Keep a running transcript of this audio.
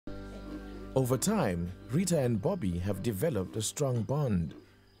Over time, Rita and Bobbie have developed a strong bond.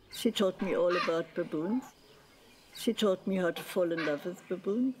 She taught me all about baboons. She taught me how to fall in love with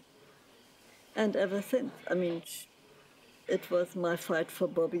baboons. And ever since, I mean, it was my fight for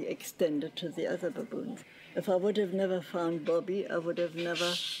Bobbie extended to the other baboons. If I would have never found Bobbie, I would have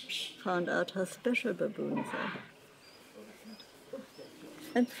never found out how special baboons are.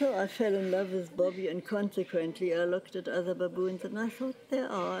 And so I fell in love with Bobbie, and consequently I looked at other baboons and I thought they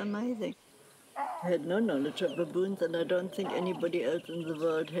are amazing. I had no knowledge of baboons, and I don't think anybody else in the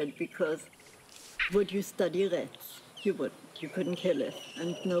world had, because would you study rats? You wouldn't. You couldn't care less.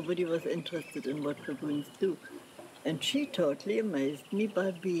 And nobody was interested in what baboons do. And she totally amazed me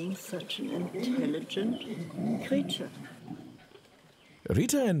by being such an intelligent creature.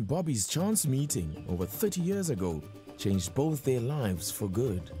 Rita and Bobbie's chance meeting over 30 years ago changed both their lives for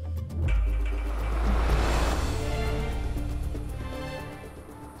good.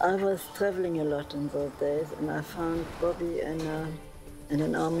 I was traveling a lot in those days, and I found Bobbie in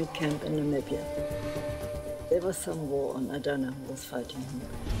an army camp in Namibia. There was some war on, I don't know who was fighting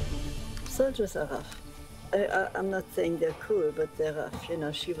who. Soldiers are rough. I'm not saying they're cool, but they're rough. You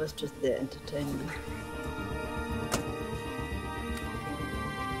know, she was just their entertainment.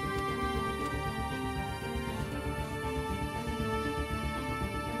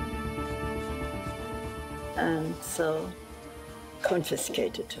 And so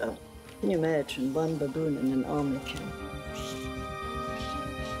confiscated her. Can you imagine one baboon in an army camp?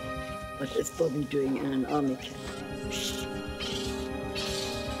 What is Bobbie doing in an army camp?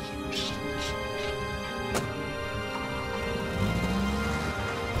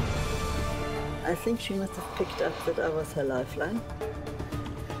 I think she must have picked up that I was her lifeline.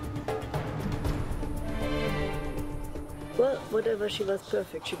 Well, whatever, she was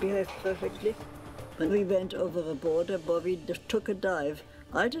perfect. She behaved perfectly. When we went over a border, Bobbie took a dive.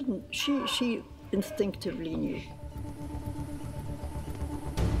 I didn't. She instinctively knew.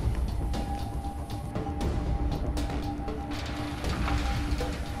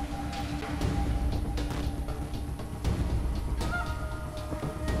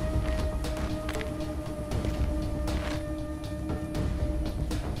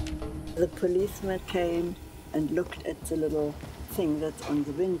 The policeman came and looked at the little thing that's on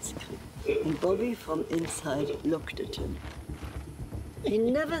the windscreen. And Bobbie from inside looked at him. He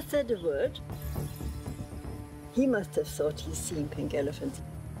never said a word. He must have thought he's seen pink elephants.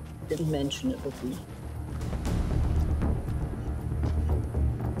 Didn't mention a baboon.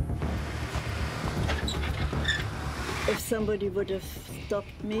 If somebody would have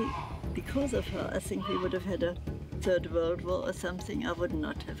stopped me because of her, I think we would have had a Third World War or something. I would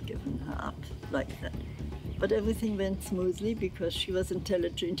not have given her up like that. But everything went smoothly because she was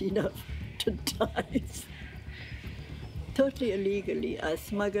intelligent enough to dive. Totally illegally, I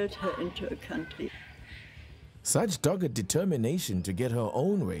smuggled her into a country. Such dogged determination to get her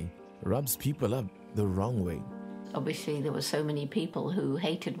own way rubs people up the wrong way. Obviously, there were so many people who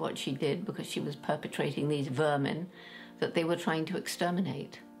hated what she did because she was perpetrating these vermin that they were trying to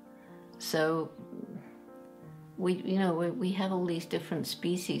exterminate. So we have all these different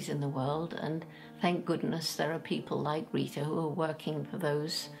species in the world, and thank goodness there are people like Rita who are working for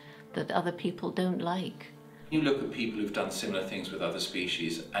those that other people don't like. You look at people who've done similar things with other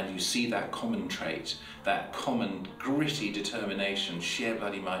species and you see that common trait, that common gritty determination, sheer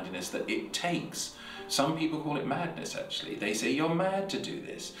bloody mindedness that it takes. Some people call it madness, actually. They say you're mad to do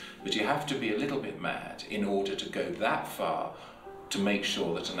this, but you have to be a little bit mad in order to go that far to make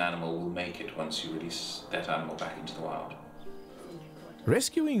sure that an animal will make it once you release that animal back into the wild.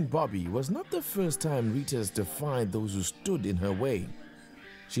 Rescuing Bobbie was not the first time Rita's defied those who stood in her way.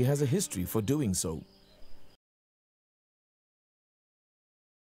 She has a history for doing so.